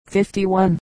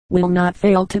51. Will not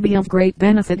fail to be of great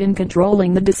benefit in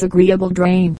controlling the disagreeable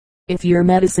drain. If your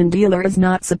medicine dealer is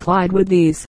not supplied with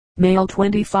these, mail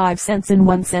 25 cents and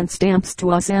 1 cent stamps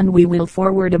to us and we will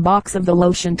forward a box of the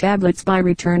lotion tablets by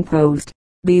return post.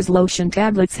 These lotion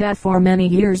tablets have for many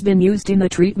years been used in the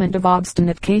treatment of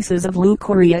obstinate cases of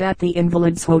leukorrhea at the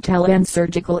Invalids Hotel and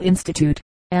Surgical Institute,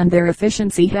 and their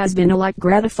efficiency has been alike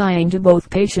gratifying to both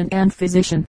patient and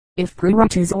physician. If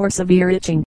pruritus or severe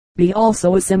itching be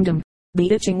also a symptom,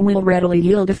 the itching will readily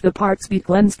yield if the parts be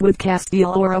cleansed with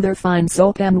castile or other fine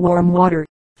soap and warm water,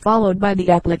 followed by the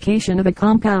application of a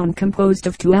compound composed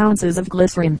of 2 ounces of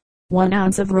glycerin, 1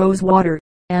 ounce of rose water,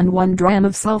 and 1 dram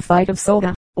of sulfite of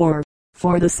soda, or,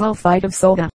 for the sulfite of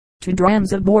soda, 2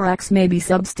 drams of borax may be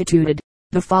substituted.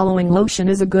 The following lotion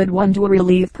is a good one to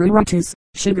relieve pruritus: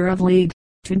 sugar of lead,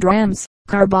 2 drams,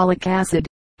 carbolic acid,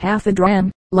 half a dram,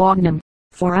 laudanum,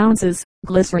 4 ounces,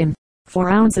 glycerin, 4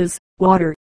 ounces,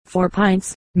 water, 4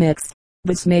 pints, mixed.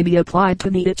 This may be applied to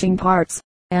the itching parts,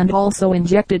 and also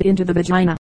injected into the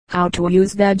vagina. How to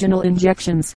use vaginal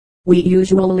injections. We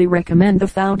usually recommend the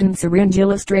fountain syringe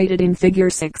illustrated in figure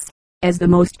 6, as the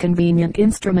most convenient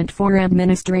instrument for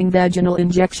administering vaginal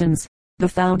injections. The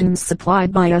fountains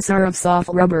supplied by us are of soft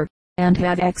rubber, and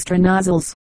have extra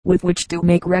nozzles, with which to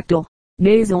make rectal,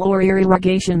 nasal or ear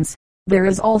irrigations. There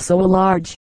is also a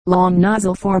large, long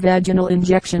nozzle for vaginal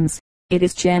injections. It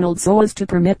is channeled so as to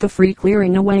permit the free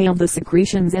clearing away of the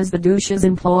secretions as the douche is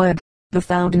employed. The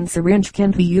fountain syringe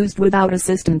can be used without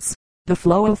assistance. The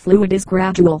flow of fluid is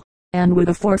gradual, and with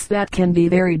a force that can be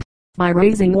varied by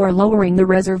raising or lowering the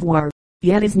reservoir,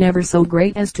 yet is never so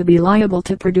great as to be liable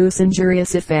to produce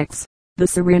injurious effects. The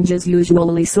syringes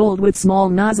usually sold with small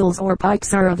nozzles or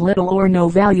pipes are of little or no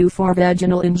value for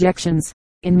vaginal injections.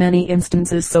 In many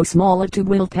instances so small a tube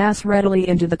will pass readily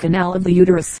into the canal of the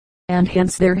uterus, and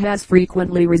hence there has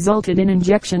frequently resulted in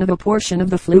injection of a portion of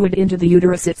the fluid into the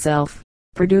uterus itself,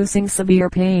 producing severe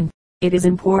pain. It is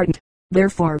important,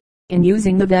 therefore, in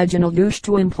using the vaginal douche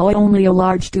to employ only a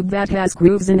large tube that has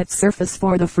grooves in its surface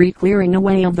for the free clearing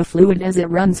away of the fluid as it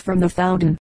runs from the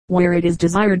fountain. Where it is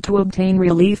desired to obtain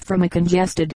relief from a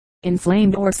congested,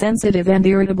 inflamed or sensitive and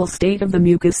irritable state of the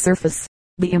mucous surface,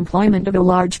 the employment of a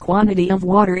large quantity of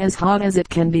water as hot as it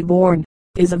can be borne,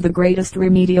 is of the greatest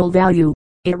remedial value.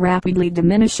 It rapidly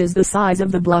diminishes the size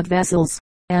of the blood vessels,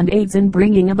 and aids in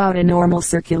bringing about a normal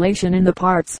circulation in the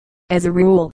parts. As a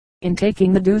rule, in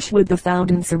taking the douche with the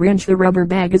fountain syringe, the rubber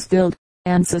bag is filled,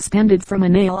 and suspended from a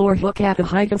nail or hook at a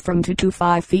height of from 2 to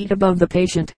 5 feet above the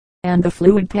patient, and the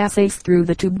fluid passes through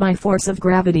the tube by force of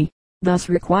gravity, thus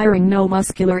requiring no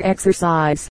muscular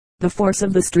exercise. The force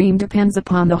of the stream depends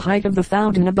upon the height of the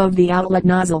fountain above the outlet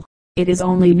nozzle. It is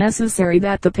only necessary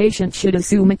that the patient should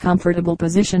assume a comfortable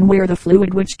position where the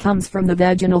fluid which comes from the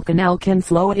vaginal canal can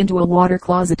flow into a water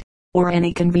closet, or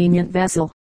any convenient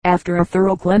vessel. After a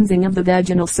thorough cleansing of the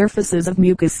vaginal surfaces of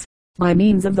mucus, by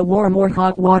means of the warm or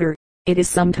hot water, it is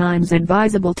sometimes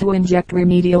advisable to inject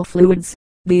remedial fluids.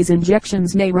 These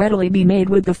injections may readily be made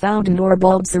with the fountain or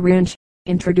bulb syringe,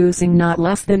 introducing not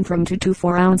less than from 2 to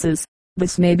 4 ounces.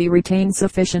 This may be retained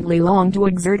sufficiently long to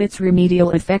exert its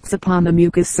remedial effects upon the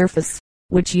mucous surface,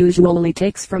 which usually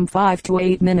takes from 5 to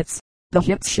 8 minutes. The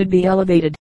hips should be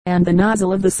elevated, and the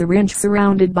nozzle of the syringe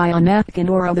surrounded by a napkin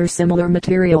or other similar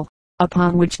material,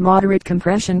 upon which moderate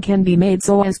compression can be made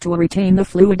so as to retain the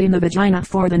fluid in the vagina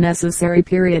for the necessary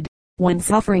period. When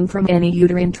suffering from any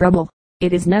uterine trouble,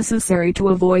 it is necessary to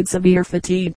avoid severe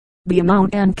fatigue. The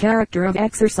amount and character of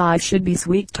exercise should be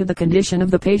sweet to the condition of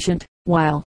the patient,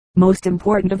 while, most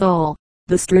important of all,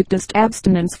 the strictest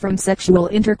abstinence from sexual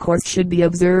intercourse should be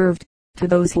observed. To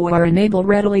those who are unable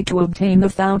readily to obtain the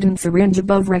fountain syringe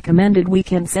above recommended, we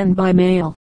can send by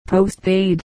mail,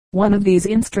 post-paid, one of these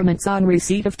instruments on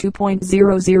receipt of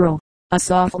 2.00, a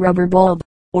soft rubber bulb,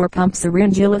 or pump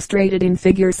syringe illustrated in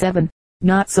figure 7,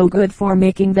 not so good for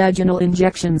making vaginal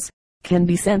injections, can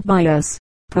be sent by us,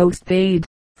 post-paid,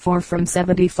 for from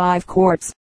 75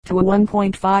 quarts, to a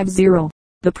 1.50,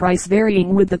 the price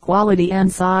varying with the quality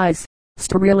and size,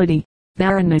 sterility,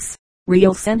 barrenness,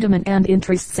 real sentiment and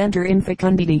interest center in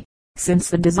fecundity.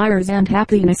 Since the desires and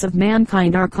happiness of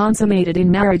mankind are consummated in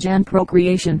marriage and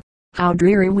procreation, how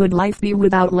dreary would life be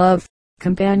without love,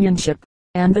 companionship,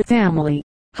 and the family.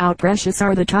 How precious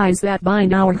are the ties that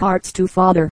bind our hearts to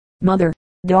father, mother,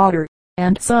 daughter,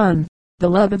 and son. The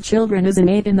love of children is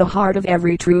innate in the heart of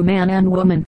every true man and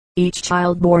woman. Each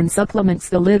child born supplements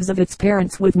the lives of its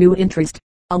parents with new interest,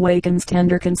 awakens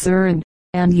tender concern,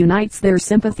 and unites their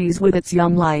sympathies with its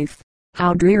young life.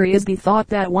 How dreary is the thought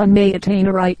that one may attain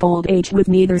a ripe old age with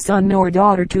neither son nor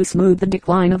daughter to smooth the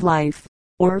decline of life,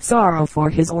 or sorrow for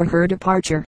his or her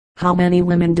departure. How many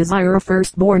women desire a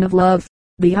firstborn of love,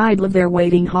 the idol of their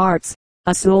waiting hearts,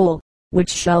 a soul, which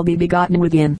shall be begotten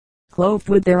within, clothed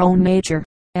with their own nature,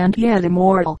 and yet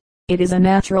immortal. It is a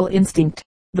natural instinct,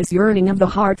 this yearning of the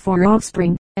heart for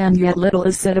offspring, and yet little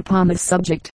is said upon this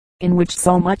subject, in which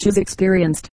so much is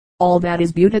experienced. All that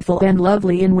is beautiful and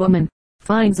lovely in woman,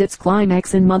 finds its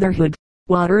climax in motherhood.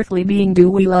 What earthly being do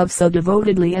we love so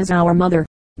devotedly as our mother?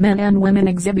 Men and women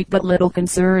exhibit but little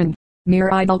concern,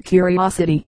 mere idle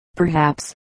curiosity,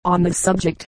 perhaps, on this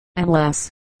subject, unless,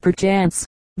 perchance,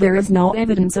 there is no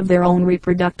evidence of their own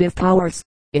reproductive powers.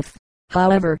 If,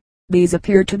 however, these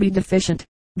appear to be deficient,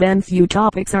 then few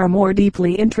topics are more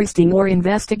deeply interesting or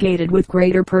investigated with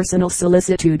greater personal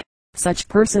solicitude. Such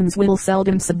persons will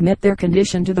seldom submit their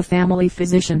condition to the family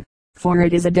physician, for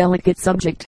it is a delicate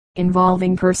subject,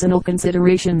 involving personal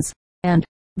considerations, and,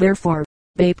 therefore,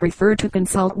 they prefer to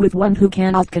consult with one who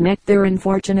cannot connect their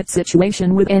unfortunate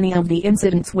situation with any of the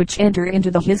incidents which enter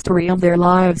into the history of their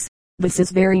lives. This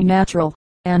is very natural,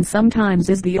 and sometimes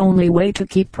is the only way to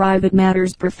keep private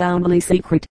matters profoundly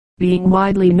secret. Being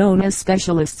widely known as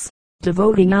specialists,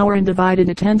 devoting our undivided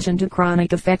attention to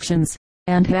chronic affections,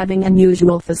 and having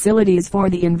unusual facilities for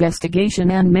the investigation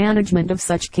and management of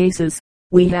such cases,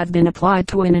 we have been applied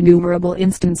to in innumerable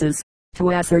instances,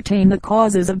 to ascertain the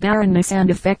causes of barrenness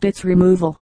and effect its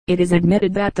removal. It is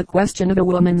admitted that the question of a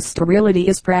woman's sterility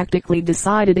is practically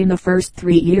decided in the first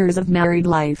 3 years of married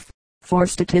life, for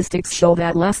statistics show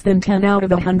that less than 10 out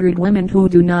of 100 women who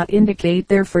do not indicate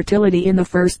their fertility in the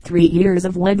first 3 years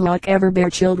of wedlock ever bear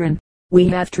children. We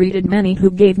have treated many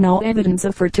who gave no evidence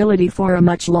of fertility for a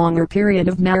much longer period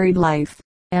of married life,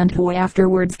 and who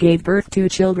afterwards gave birth to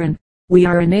children. We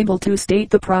are unable to state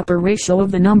the proper ratio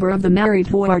of the number of the married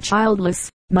who are childless,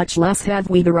 much less have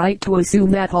we the right to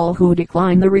assume that all who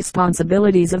decline the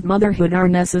responsibilities of motherhood are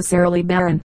necessarily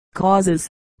barren. Causes.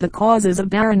 The causes of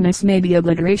barrenness may be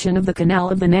obliteration of the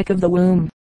canal of the neck of the womb,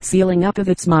 sealing up of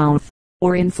its mouth,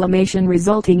 or inflammation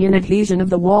resulting in adhesion of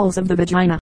the walls of the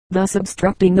vagina, thus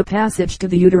obstructing the passage to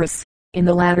the uterus. In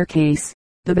the latter case,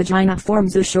 the vagina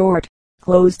forms a short,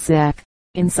 closed sac.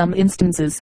 In some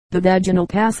instances, the vaginal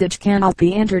passage cannot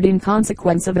be entered in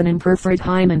consequence of an imperforate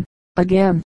hymen.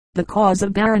 Again, the cause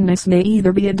of barrenness may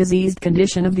either be a diseased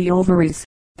condition of the ovaries,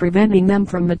 preventing them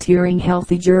from maturing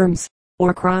healthy germs,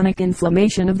 or chronic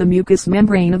inflammation of the mucous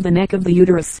membrane of the neck of the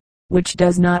uterus, which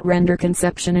does not render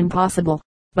conception impossible,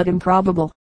 but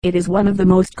improbable. It is one of the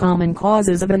most common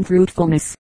causes of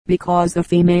unfruitfulness, because the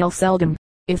female seldom,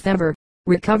 if ever,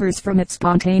 recovers from it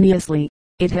spontaneously.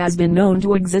 It has been known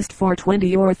to exist for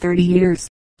 20 or 30 years.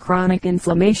 Chronic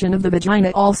inflammation of the vagina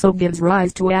also gives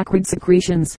rise to acrid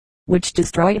secretions, which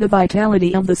destroy the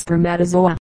vitality of the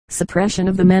spermatozoa. Suppression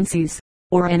of the menses,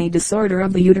 or any disorder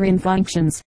of the uterine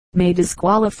functions, may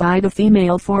disqualify the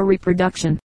female for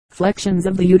reproduction. Flections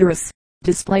of the uterus,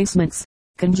 displacements,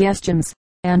 congestions,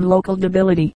 and local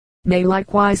debility, may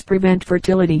likewise prevent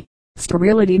fertility.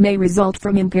 Sterility may result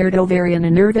from impaired ovarian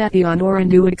innervation or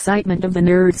undue excitement of the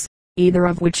nerves, either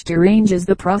of which deranges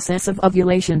the process of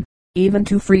ovulation. Even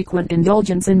too frequent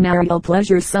indulgence in marital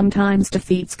pleasures sometimes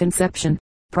defeats conception.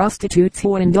 Prostitutes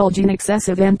who indulge in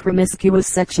excessive and promiscuous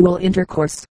sexual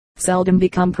intercourse, seldom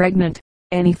become pregnant.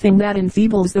 Anything that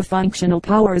enfeebles the functional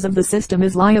powers of the system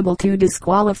is liable to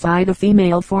disqualify the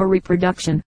female for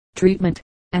reproduction. Treatment.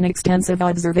 An extensive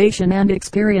observation and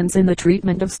experience in the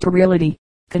treatment of sterility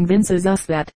convinces us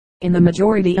that, in the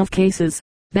majority of cases,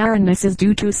 barrenness is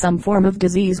due to some form of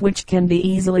disease which can be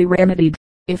easily remedied,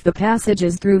 if the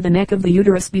passages through the neck of the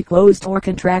uterus be closed or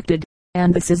contracted,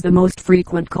 and this is the most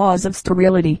frequent cause of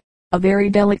sterility. A very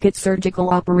delicate surgical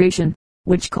operation,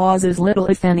 which causes little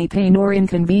if any pain or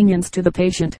inconvenience to the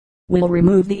patient, will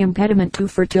remove the impediment to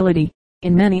fertility.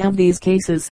 In many of these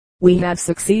cases, we have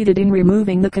succeeded in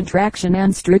removing the contraction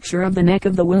and stricture of the neck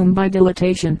of the womb by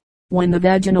dilatation. When the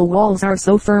vaginal walls are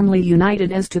so firmly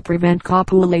united as to prevent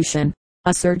copulation,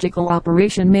 a surgical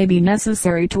operation may be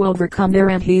necessary to overcome their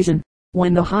adhesion.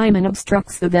 When the hymen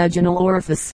obstructs the vaginal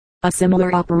orifice, a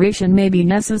similar operation may be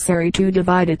necessary to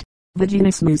divide it.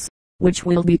 Vaginismus, which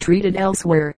will be treated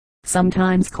elsewhere,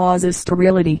 sometimes causes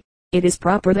sterility. It is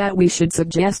proper that we should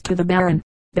suggest to the barren,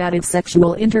 that if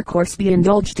sexual intercourse be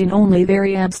indulged in only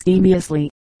very abstemiously,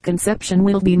 conception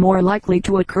will be more likely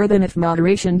to occur than if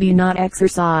moderation be not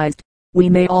exercised. We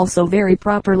may also very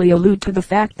properly allude to the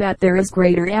fact that there is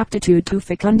greater aptitude to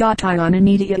fecundation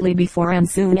immediately before and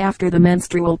soon after the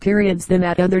menstrual periods than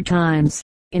at other times.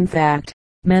 In fact,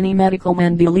 many medical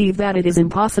men believe that it is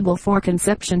impossible for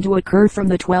conception to occur from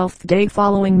the 12th day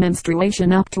following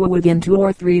menstruation up to within 2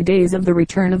 or 3 days of the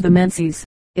return of the menses.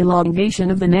 Elongation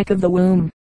of the neck of the womb.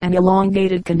 An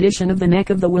elongated condition of the neck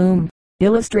of the womb,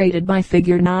 illustrated by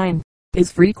figure 9,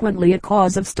 is frequently a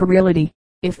cause of sterility.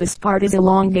 If this part is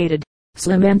elongated,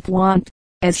 slim and want,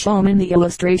 as shown in the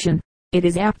illustration, it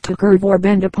is apt to curve or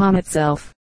bend upon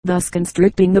itself, thus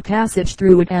constricting the passage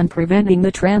through it and preventing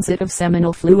the transit of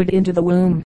seminal fluid into the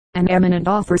womb. An eminent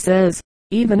author says,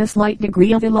 even a slight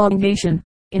degree of elongation,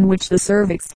 in which the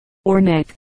cervix, or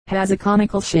neck, has a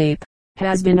conical shape,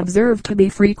 has been observed to be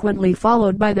frequently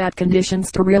followed by that condition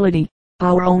sterility.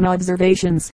 Our own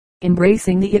observations,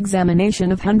 embracing the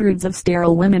examination of hundreds of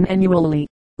sterile women annually,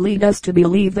 lead us to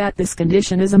believe that this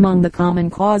condition is among the common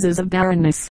causes of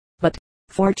barrenness. But,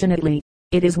 fortunately,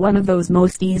 it is one of those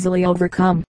most easily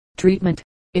overcome. Treatment.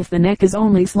 If the neck is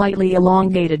only slightly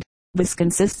elongated, this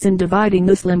consists in dividing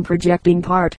the slim projecting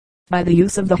part, by the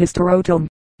use of the hysterotomy.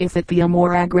 If it be a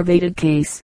more aggravated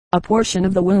case, a portion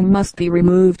of the womb must be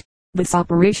removed. This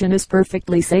operation is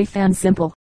perfectly safe and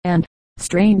simple, and,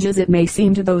 strange as it may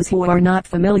seem to those who are not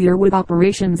familiar with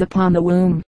operations upon the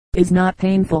womb, is not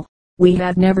painful. We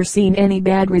have never seen any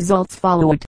bad results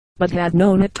follow it, but have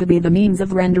known it to be the means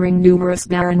of rendering numerous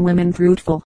barren women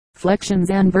fruitful. Flexions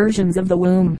and versions of the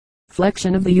womb.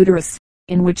 Flexion of the uterus,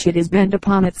 in which it is bent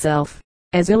upon itself,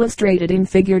 as illustrated in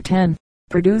figure 10,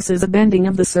 produces a bending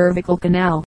of the cervical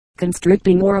canal,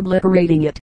 constricting or obliterating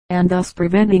it, and thus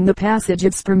preventing the passage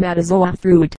of spermatozoa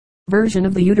through it. Version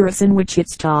of the uterus in which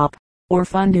its top, or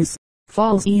fundus,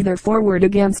 falls either forward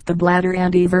against the bladder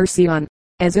and eversion,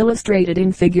 as illustrated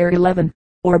in figure 11,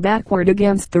 or backward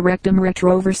against the rectum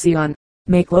retroversion,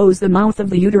 may close the mouth of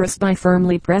the uterus by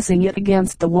firmly pressing it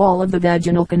against the wall of the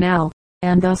vaginal canal,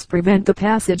 and thus prevent the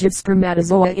passage of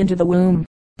spermatozoa into the womb.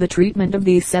 The treatment of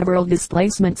these several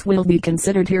displacements will be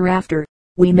considered hereafter.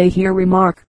 We may here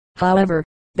remark, however,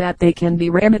 that they can be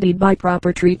remedied by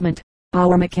proper treatment.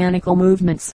 Our mechanical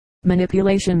movements,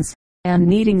 manipulations, and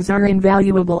kneadings are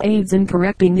invaluable aids in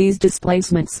correcting these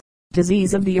displacements.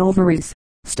 Disease of the ovaries.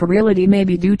 Sterility may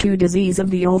be due to disease of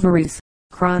the ovaries.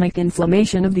 Chronic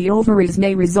inflammation of the ovaries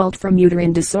may result from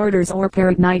uterine disorders or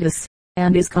peritonitis,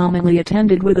 and is commonly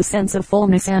attended with a sense of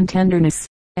fullness and tenderness,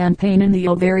 and pain in the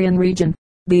ovarian region.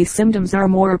 These symptoms are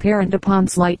more apparent upon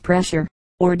slight pressure,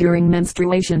 or during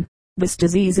menstruation. This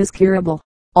disease is curable,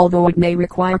 although it may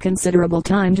require considerable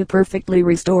time to perfectly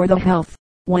restore the health.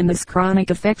 When this chronic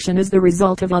affection is the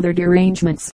result of other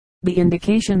derangements, the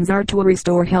indications are to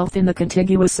restore health in the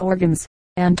contiguous organs,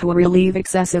 and to relieve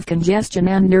excessive congestion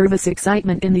and nervous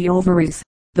excitement in the ovaries.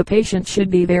 The patient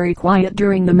should be very quiet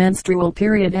during the menstrual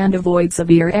period and avoid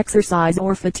severe exercise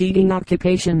or fatiguing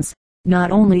occupations,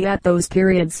 not only at those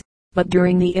periods, but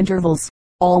during the intervals.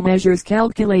 All measures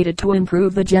calculated to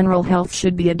improve the general health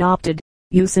should be adopted.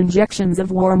 Use injections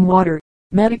of warm water,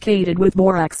 medicated with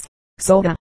borax,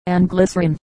 soda, and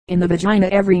glycerin, in the vagina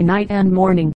every night and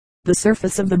morning. The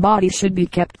surface of the body should be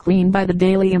kept clean by the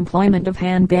daily employment of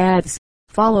hand baths,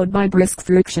 followed by brisk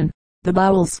friction. The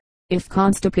bowels, if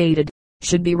constipated,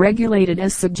 should be regulated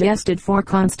as suggested for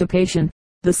constipation.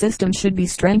 The system should be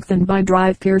strengthened by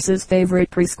Drive Pierce's favorite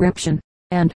prescription,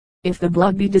 and, if the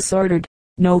blood be disordered,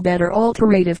 no better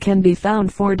alternative can be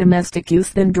found for domestic use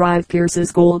than Drive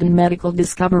Pierce's golden medical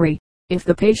discovery. If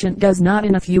the patient does not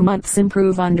in a few months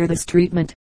improve under this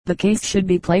treatment, the case should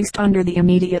be placed under the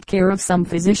immediate care of some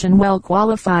physician well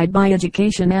qualified by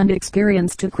education and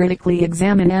experience to critically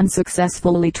examine and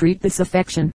successfully treat this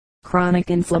affection. Chronic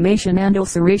inflammation and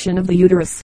ulceration of the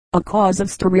uterus, a cause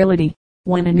of sterility.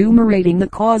 When enumerating the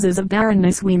causes of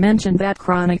barrenness, we mentioned that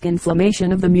chronic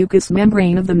inflammation of the mucous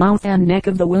membrane of the mouth and neck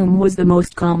of the womb was the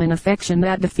most common affection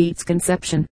that defeats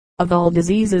conception. Of all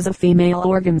diseases of female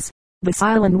organs, this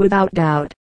island without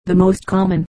doubt, the most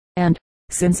common, and,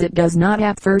 since it does not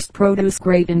at first produce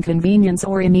great inconvenience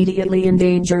or immediately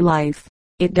endanger life,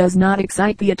 it does not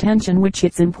excite the attention which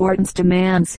its importance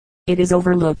demands. It is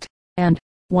overlooked, and,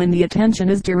 when the attention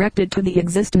is directed to the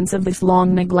existence of this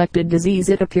long neglected disease,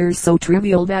 it appears so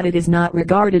trivial that it is not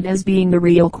regarded as being the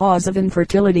real cause of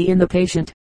infertility in the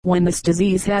patient. When this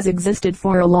disease has existed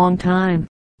for a long time,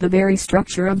 the very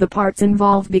structure of the parts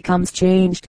involved becomes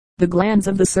changed. The glands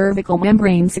of the cervical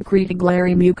membrane secrete a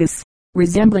glary mucus,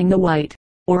 resembling the white,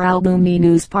 or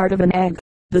albuminous part of an egg.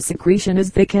 The secretion is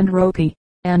thick and ropey,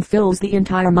 and fills the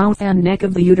entire mouth and neck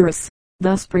of the uterus,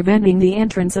 thus preventing the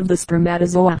entrance of the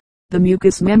spermatozoa. The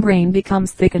mucous membrane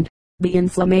becomes thickened, the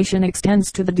inflammation extends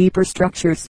to the deeper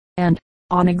structures, and,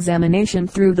 on examination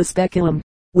through the speculum,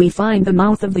 we find the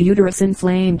mouth of the uterus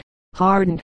inflamed,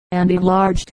 hardened, and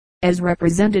enlarged, as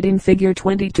represented in figure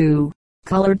 22,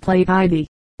 colored plate IV,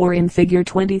 or in figure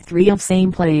 23 of same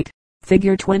plate.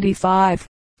 Figure 25,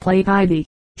 plate IV,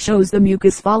 shows the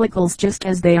mucous follicles just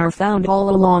as they are found all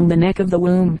along the neck of the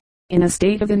womb, in a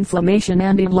state of inflammation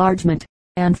and enlargement.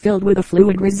 and filled with a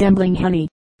fluid resembling honey,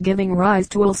 giving rise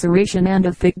to ulceration and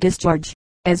a thick discharge,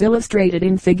 as illustrated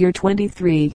in Figure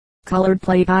 23. Colored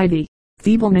plate ivy,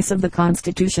 feebleness of the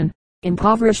constitution,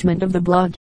 impoverishment of the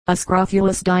blood, a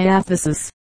scrofulous diathesis,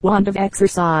 want of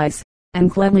exercise, and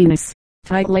cleanliness,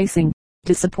 tight lacing,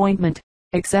 disappointment,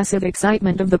 excessive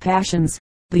excitement of the passions,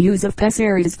 the use of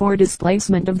pessaries for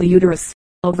displacement of the uterus,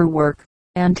 overwork,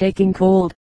 and taking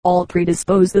cold, all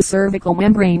predispose the cervical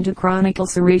membrane to chronic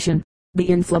ulceration. The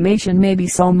inflammation may be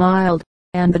so mild,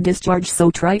 and the discharge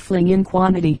so trifling in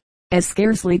quantity, as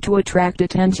scarcely to attract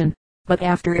attention, but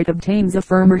after it obtains a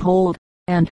firmer hold,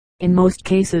 and, in most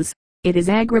cases, it is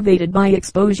aggravated by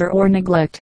exposure or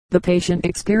neglect, the patient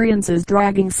experiences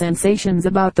dragging sensations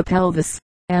about the pelvis,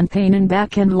 and pain in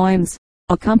back and loins,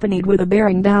 accompanied with a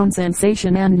bearing down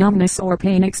sensation and numbness or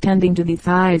pain extending to the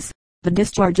thighs. The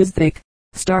discharge is thick,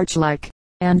 starch-like,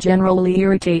 and generally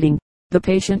irritating. The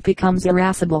patient becomes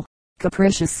irascible,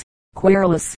 capricious,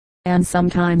 querulous, and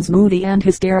sometimes moody and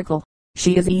hysterical.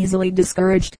 She is easily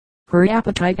discouraged. Her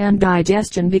appetite and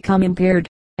digestion become impaired,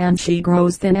 and she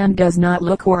grows thin and does not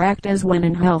look or act as when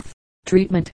in health.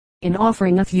 Treatment. In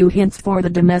offering a few hints for the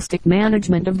domestic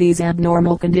management of these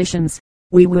abnormal conditions,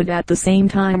 we would at the same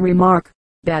time remark,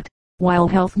 that, while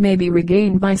health may be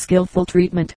regained by skillful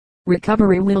treatment,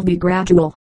 recovery will be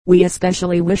gradual. We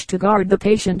especially wish to guard the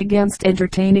patient against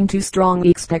entertaining too strong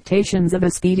expectations of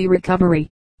a speedy recovery.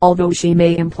 Although she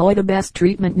may employ the best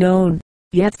treatment known,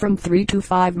 yet from 3 to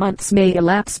 5 months may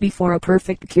elapse before a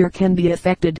perfect cure can be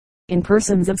effected. In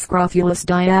persons of scrofulous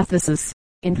diathesis,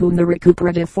 in whom the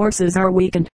recuperative forces are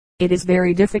weakened, it is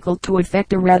very difficult to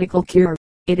effect a radical cure.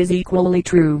 It is equally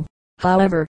true,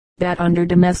 however, that under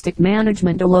domestic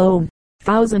management alone,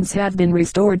 thousands have been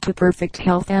restored to perfect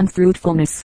health and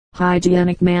fruitfulness.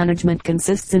 Hygienic management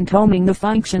consists in toning the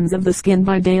functions of the skin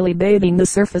by daily bathing the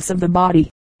surface of the body,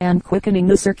 and quickening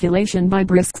the circulation by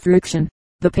brisk friction.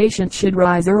 The patient should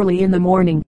rise early in the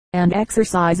morning, and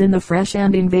exercise in the fresh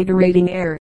and invigorating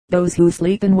air. Those who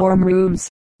sleep in warm rooms,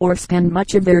 or spend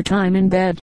much of their time in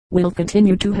bed, will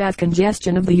continue to have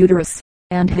congestion of the uterus,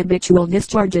 and habitual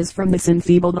discharges from this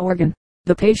enfeebled organ.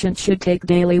 The patient should take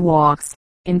daily walks,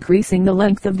 increasing the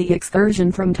length of the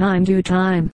excursion from time to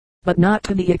time, but not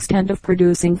to the extent of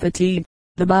producing fatigue.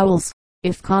 The bowels,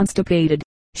 if constipated,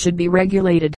 should be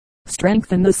regulated.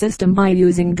 Strengthen the system by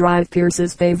using Drive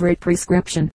Pierce's favorite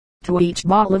prescription, to each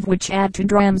bottle of which add 2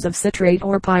 drachms of citrate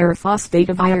or pyrophosphate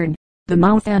of iron. The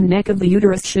mouth and neck of the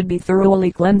uterus should be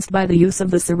thoroughly cleansed by the use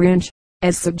of the syringe,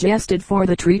 as suggested for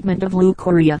the treatment of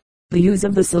leukorrhea. The use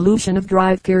of the solution of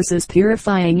Drive Pierce's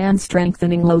purifying and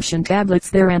strengthening lotion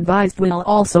tablets there advised will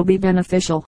also be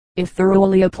beneficial, if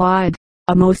thoroughly applied.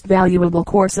 A most valuable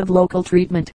course of local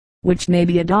treatment, which may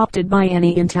be adopted by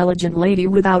any intelligent lady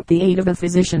without the aid of a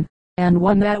physician, and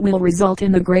one that will result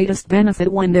in the greatest benefit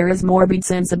when there is morbid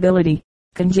sensibility,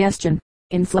 congestion,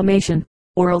 inflammation,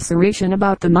 or ulceration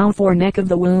about the mouth or neck of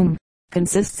the womb,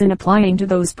 consists in applying to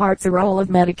those parts a roll of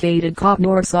medicated cotton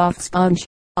or soft sponge,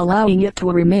 allowing it to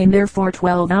remain there for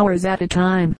 12 hours at a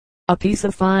time. A piece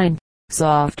of fine,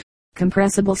 soft,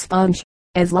 compressible sponge,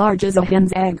 as large as a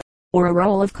hen's egg, or a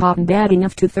roll of cotton batting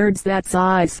of 2/3 that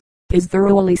size, is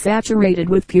thoroughly saturated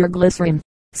with pure glycerin,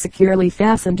 securely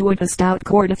fastened to it a stout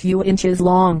cord a few inches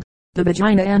long, the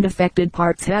vagina and affected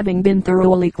parts having been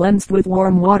thoroughly cleansed with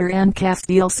warm water and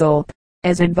castile soap,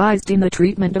 as advised in the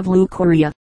treatment of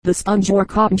leukorrhea. The sponge or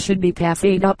cotton should be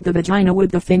passed up the vagina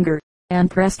with the finger, and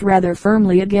pressed rather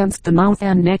firmly against the mouth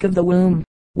and neck of the womb,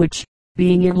 which,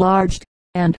 being enlarged,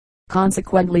 and,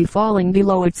 consequently falling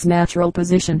below its natural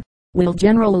position, will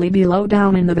generally be low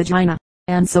down in the vagina,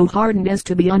 and so hardened as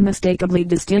to be unmistakably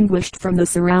distinguished from the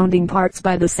surrounding parts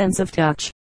by the sense of touch.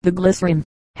 The glycerin,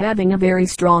 having a very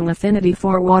strong affinity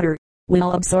for water,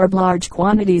 will absorb large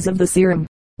quantities of the serum,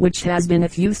 which has been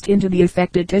effused into the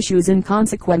affected tissues in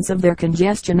consequence of their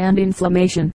congestion and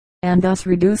inflammation, and thus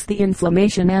reduce the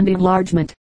inflammation and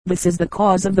enlargement. This is the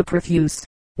cause of the profuse,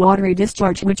 watery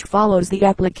discharge which follows the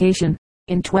application.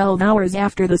 In 12 hours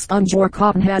after the sponge or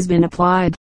cotton has been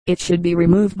applied, it should be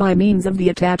removed by means of the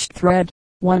attached thread,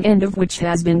 one end of which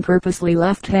has been purposely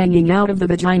left hanging out of the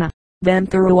vagina. Then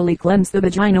thoroughly cleanse the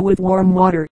vagina with warm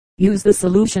water. Use the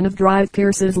solution of Drive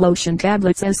Pierce's lotion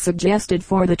tablets as suggested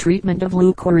for the treatment of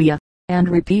leukorrhea, and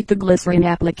repeat the glycerin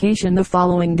application the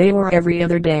following day or every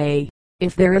other day.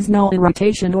 If there is no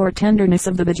irritation or tenderness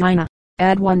of the vagina,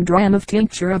 add 1 drachm of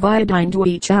tincture of iodine to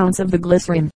each ounce of the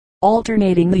glycerin,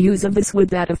 alternating the use of this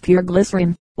with that of pure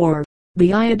glycerin, or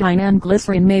the iodine and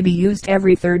glycerin may be used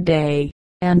every 3rd day,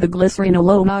 and the glycerin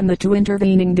alone on the 2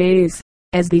 intervening days,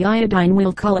 as the iodine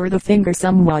will color the finger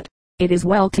somewhat. It is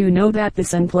well to know that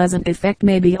this unpleasant effect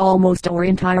may be almost or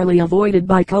entirely avoided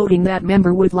by coating that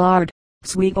member with lard,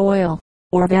 sweet oil,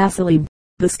 or Vaseline.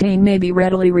 The stain may be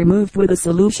readily removed with a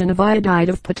solution of iodide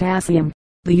of potassium.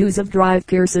 The use of drive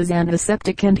pierces,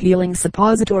 antiseptic and healing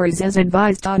suppositories as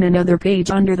advised on another page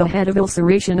under the head of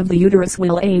ulceration of the uterus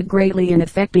will aid greatly in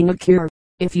effecting a cure.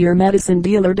 If your medicine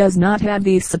dealer does not have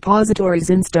these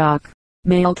suppositories in stock,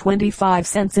 mail 25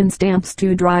 cents in stamps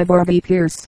to Drive or V.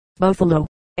 Pierce, Buffalo,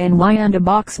 NY, and a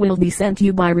box will be sent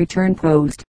you by return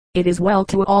post. It is well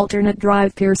to alternate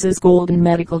Drive Pierce's Golden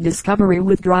Medical Discovery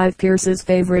with Drive Pierce's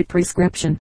favorite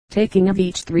prescription, taking of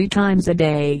each 3 times a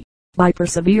day. By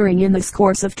persevering in this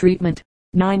course of treatment,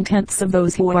 9/10 of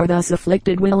those who are thus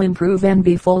afflicted will improve and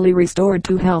be fully restored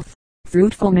to health,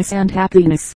 fruitfulness and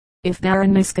happiness. If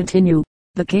barrenness continue,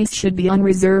 the case should be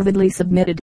unreservedly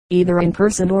submitted, either in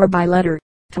person or by letter,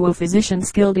 to a physician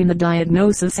skilled in the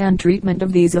diagnosis and treatment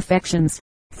of these affections.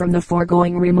 From the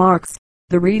foregoing remarks,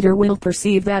 the reader will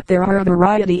perceive that there are a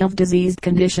variety of diseased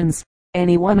conditions,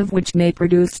 any one of which may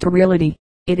produce sterility.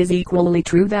 It is equally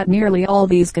true that nearly all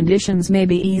these conditions may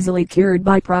be easily cured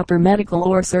by proper medical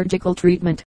or surgical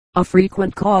treatment. A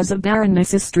frequent cause of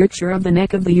barrenness is stricture of the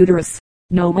neck of the uterus.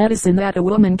 No medicine that a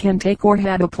woman can take or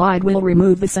have applied will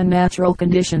remove this unnatural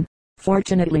condition.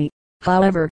 Fortunately,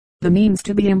 however, the means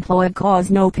to be employed cause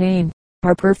no pain,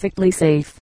 are perfectly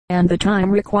safe, and the time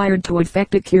required to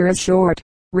effect a cure is short,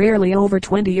 rarely over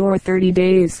 20 or 30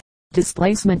 days.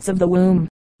 Displacements of the womb.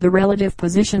 The relative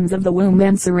positions of the womb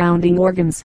and surrounding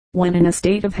organs, when in a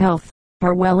state of health,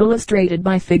 are well illustrated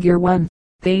by Figure 1,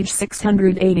 page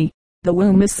 680. The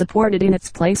womb is supported in its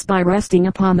place by resting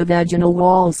upon the vaginal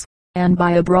walls, and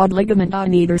by a broad ligament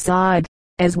on either side,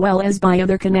 as well as by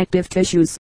other connective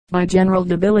tissues. By general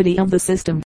debility of the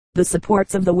system, the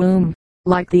supports of the womb,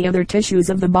 like the other tissues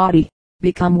of the body,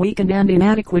 become weakened and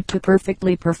inadequate to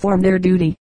perfectly perform their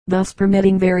duty, thus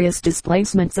permitting various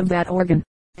displacements of that organ.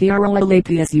 The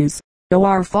Arolapasius,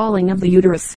 or falling of the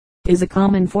uterus, is a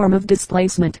common form of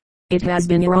displacement. It has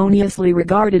been erroneously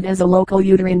regarded as a local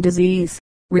uterine disease,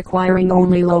 requiring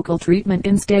only local treatment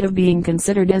instead of being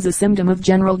considered as a symptom of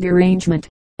general derangement,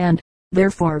 and,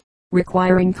 therefore,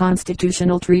 requiring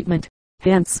constitutional treatment.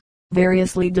 Hence,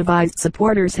 variously devised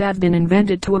supporters have been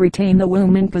invented to retain the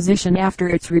womb in position after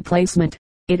its replacement.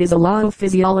 It is a law of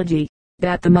physiology,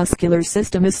 that the muscular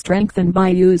system is strengthened by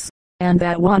use, and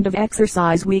that want of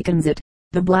exercise weakens it.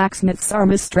 The blacksmith's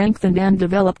arm is strengthened and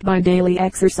developed by daily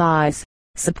exercise.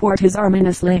 Support his arm in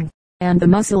a sling, and the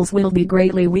muscles will be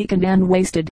greatly weakened and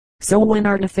wasted. So when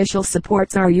artificial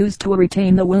supports are used to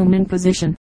retain the womb in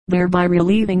position, thereby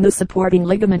relieving the supporting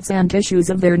ligaments and tissues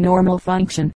of their normal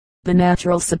function, the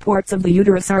natural supports of the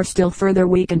uterus are still further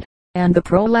weakened, and the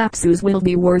prolapsus will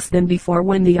be worse than before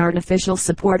when the artificial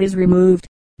support is removed.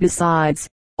 Besides,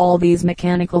 all these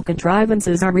mechanical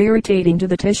contrivances are irritating to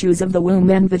the tissues of the womb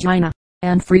and vagina,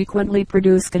 and frequently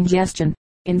produce congestion,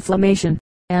 inflammation,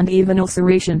 and even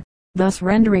ulceration, thus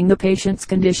rendering the patient's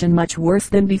condition much worse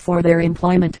than before their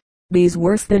employment. These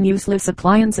worse than useless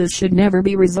appliances should never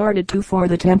be resorted to for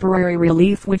the temporary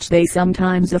relief which they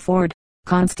sometimes afford.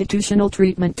 Constitutional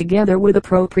treatment together with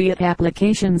appropriate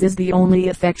applications is the only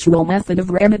effectual method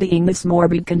of remedying this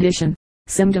morbid condition.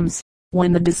 Symptoms.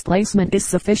 When the displacement is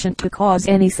sufficient to cause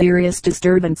any serious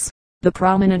disturbance, the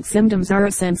prominent symptoms are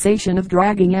a sensation of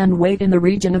dragging and weight in the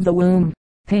region of the womb,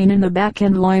 pain in the back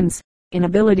and loins,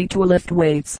 inability to lift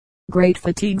weights, great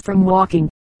fatigue from walking,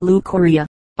 leukorrhea,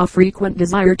 a frequent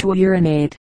desire to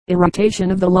urinate,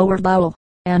 irritation of the lower bowel,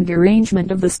 and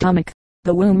derangement of the stomach.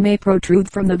 The womb may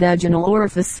protrude from the vaginal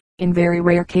orifice, in very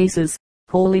rare cases,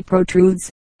 wholly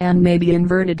protrudes, and may be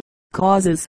inverted.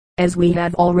 Causes. As we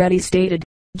have already stated,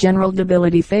 general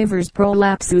debility favors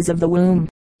prolapsus of the womb,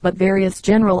 but various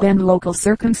general and local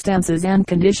circumstances and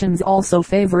conditions also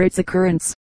favor its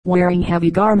occurrence. Wearing heavy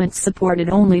garments supported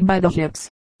only by the hips,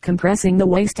 compressing the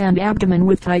waist and abdomen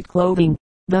with tight clothing,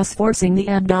 thus forcing the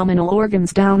abdominal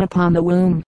organs down upon the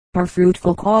womb, are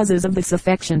fruitful causes of this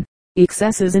affection.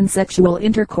 Excesses in sexual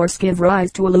intercourse give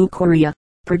rise to a leukorrhea,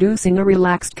 producing a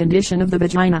relaxed condition of the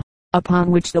vagina,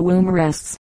 upon which the womb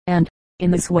rests, and,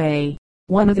 in this way,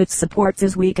 one of its supports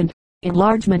is weakened.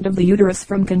 Enlargement of the uterus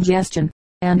from congestion,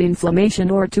 and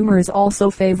inflammation or tumors also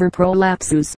favor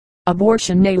prolapsus.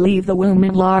 Abortion may leave the womb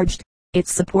enlarged,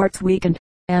 its supports weakened,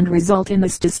 and result in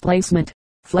this displacement,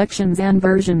 flexions and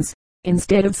versions,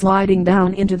 instead of sliding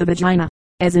down into the vagina,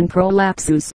 as in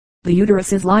prolapsus. The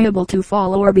uterus is liable to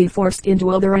fall or be forced into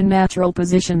other unnatural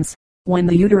positions. When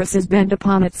the uterus is bent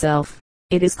upon itself,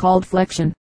 it is called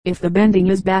flexion. If the bending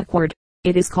is backward,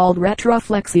 it is called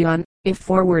retroflexion. If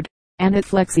forward,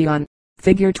 anaflexion.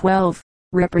 Figure 12.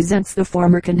 represents the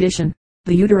former condition,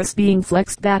 the uterus being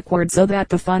flexed backward so that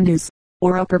the fundus,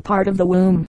 or upper part of the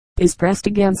womb, is pressed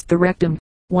against the rectum,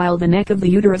 while the neck of the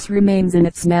uterus remains in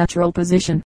its natural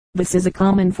position. This is a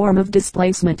common form of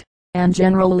displacement, and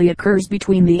generally occurs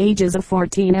between the ages of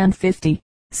 14 and 50.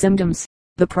 Symptoms.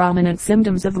 The prominent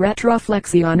symptoms of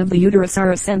retroflexion of the uterus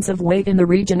are a sense of weight in the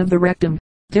region of the rectum,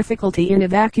 difficulty in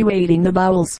evacuating the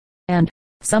bowels, and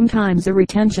sometimes a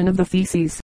retention of the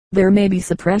feces. There may be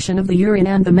suppression of the urine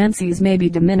and the menses may be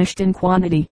diminished in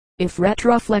quantity. If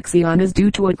retroflexion is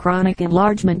due to a chronic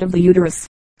enlargement of the uterus,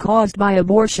 caused by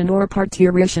abortion or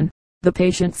parturition, the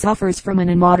patient suffers from an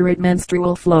immoderate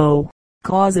menstrual flow.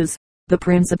 Causes. The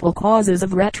principal causes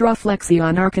of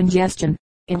retroflexion are congestion,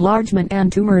 enlargement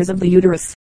and tumors of the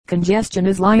uterus. Congestion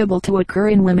is liable to occur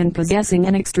in women possessing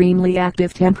an extremely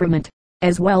active temperament,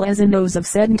 as well as in those of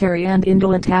sedentary and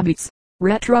indolent habits.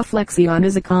 Retroflexion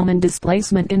is a common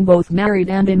displacement in both married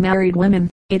and unmarried women.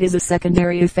 It is a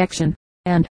secondary affection,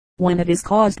 and, when it is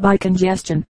caused by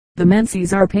congestion, the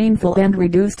menses are painful and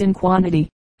reduced in quantity,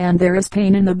 and there is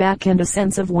pain in the back and a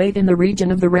sense of weight in the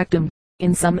region of the rectum.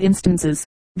 In some instances,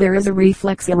 there is a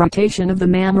reflex irritation of the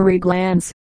mammary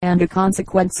glands, and a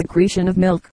consequent secretion of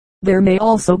milk. There may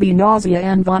also be nausea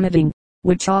and vomiting,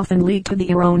 which often lead to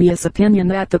the erroneous opinion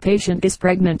that the patient is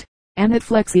pregnant.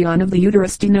 Anaflexion of the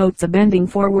uterus denotes a bending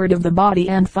forward of the body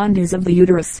and fundus of the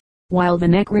uterus, while the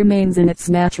neck remains in its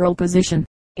natural position.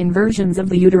 Inversions of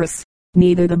the uterus.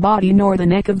 Neither the body nor the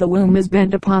neck of the womb is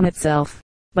bent upon itself,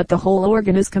 but the whole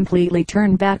organ is completely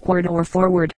turned backward or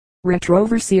forward.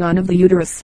 Retroversion of the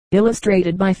uterus,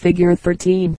 illustrated by figure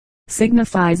 13,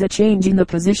 signifies a change in the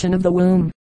position of the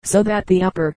womb, so that the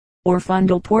upper, or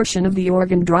fundal portion of the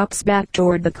organ drops back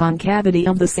toward the concavity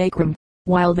of the sacrum,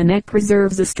 while the neck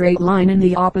preserves a straight line in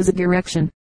the opposite direction.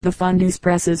 The fundus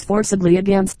presses forcibly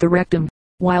against the rectum,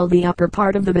 while the upper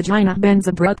part of the vagina bends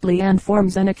abruptly and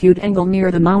forms an acute angle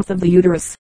near the mouth of the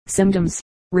uterus. Symptoms.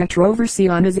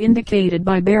 Retroversion is indicated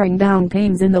by bearing down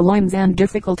pains in the loins and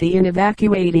difficulty in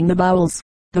evacuating the bowels.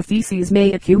 The feces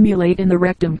may accumulate in the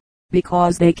rectum,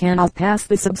 because they cannot pass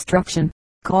this obstruction.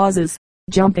 Causes.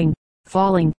 Jumping,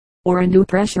 falling, or undue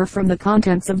pressure from the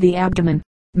contents of the abdomen,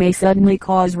 may suddenly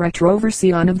cause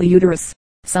retroversion of the uterus.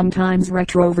 Sometimes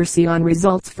retroversion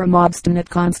results from obstinate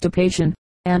constipation.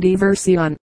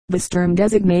 Anteversion. This term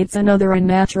designates another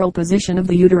unnatural position of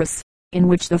the uterus, in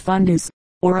which the fundus,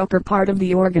 or upper part of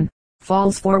the organ,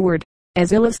 falls forward,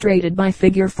 as illustrated by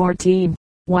figure 14,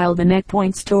 while the neck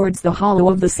points towards the hollow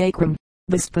of the sacrum.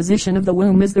 This position of the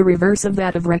womb is the reverse of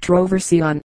that of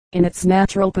retroversion. In its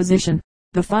natural position,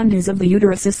 the fundus of the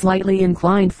uterus is slightly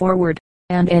inclined forward,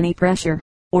 and any pressure,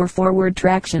 or forward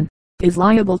traction, is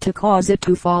liable to cause it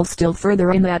to fall still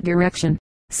further in that direction.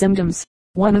 Symptoms.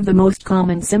 One of the most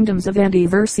common symptoms of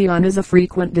anteversion is a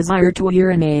frequent desire to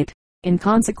urinate. In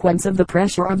consequence of the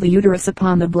pressure of the uterus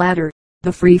upon the bladder,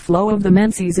 the free flow of the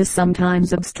menses is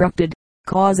sometimes obstructed.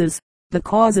 Causes. The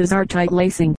causes are tight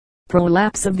lacing,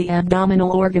 prolapse of the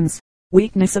abdominal organs,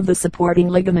 weakness of the supporting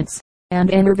ligaments,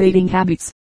 and enervating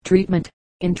habits. Treatment.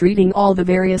 In treating all the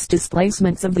various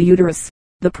displacements of the uterus,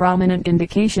 the prominent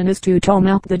indication is to tone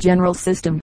up the general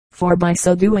system, for by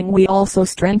so doing we also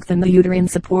strengthen the uterine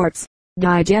supports.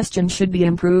 Digestion should be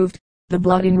improved, the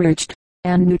blood enriched,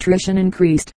 and nutrition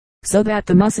increased, so that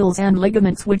the muscles and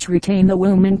ligaments which retain the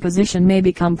womb in position may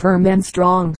become firm and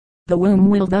strong. The womb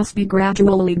will thus be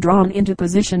gradually drawn into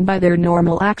position by their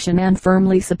normal action and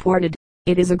firmly supported.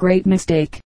 It is a great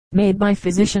mistake, made by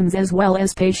physicians as well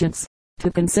as patients,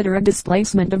 to consider a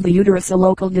displacement of the uterus a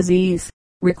local disease,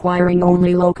 requiring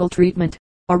only local treatment.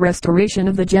 A restoration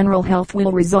of the general health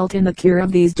will result in the cure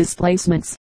of these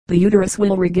displacements. The uterus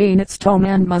will regain its tone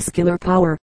and muscular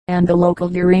power, and the local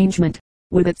derangement,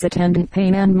 with its attendant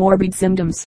pain and morbid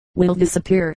symptoms, will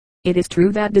disappear. It is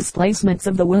true that displacements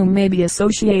of the womb may be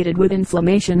associated with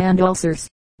inflammation and ulcers,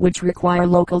 which require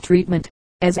local treatment,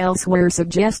 as elsewhere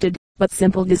suggested, but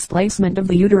simple displacement of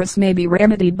the uterus may be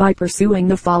remedied by pursuing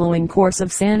the following course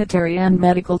of sanitary and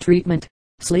medical treatment.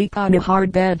 Sleep on a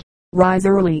hard bed, rise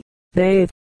early, bathe,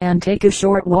 and take a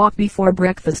short walk before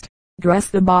breakfast. Dress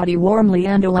the body warmly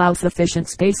and allow sufficient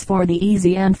space for the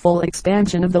easy and full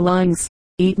expansion of the lungs.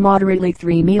 Eat moderately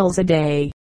 3 meals a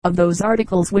day, of those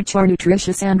articles which are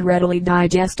nutritious and readily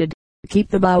digested. Keep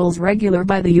the bowels regular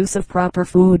by the use of proper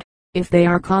food. If they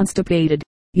are constipated,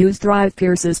 use Thrive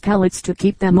Pierce's pellets to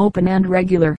keep them open and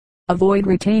regular. Avoid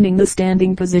retaining the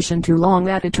standing position too long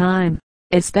at a time,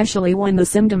 especially when the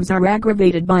symptoms are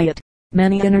aggravated by it.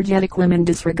 Many energetic women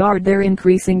disregard their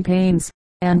increasing pains,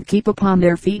 and keep upon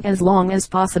their feet as long as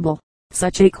possible.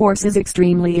 Such a course is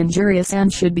extremely injurious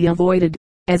and should be avoided.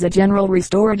 As a general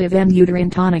restorative and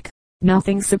uterine tonic,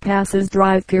 Nothing surpasses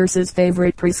Drive Pierce's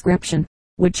favorite prescription,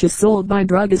 which is sold by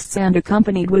druggists and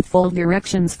accompanied with full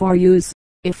directions for use.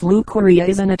 If leukorrhea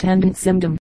is an attendant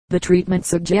symptom, the treatment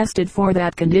suggested for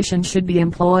that condition should be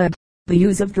employed. The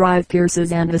use of Drive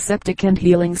Pierce's antiseptic and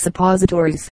healing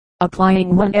suppositories,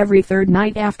 applying one every third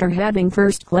night after having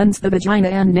first cleansed the vagina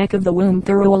and neck of the womb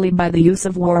thoroughly by the use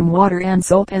of warm water and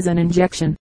soap as an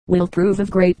injection, will prove of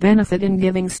great benefit in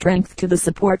giving strength to the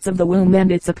supports of the womb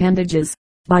and its appendages.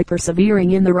 By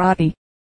persevering in the Rati,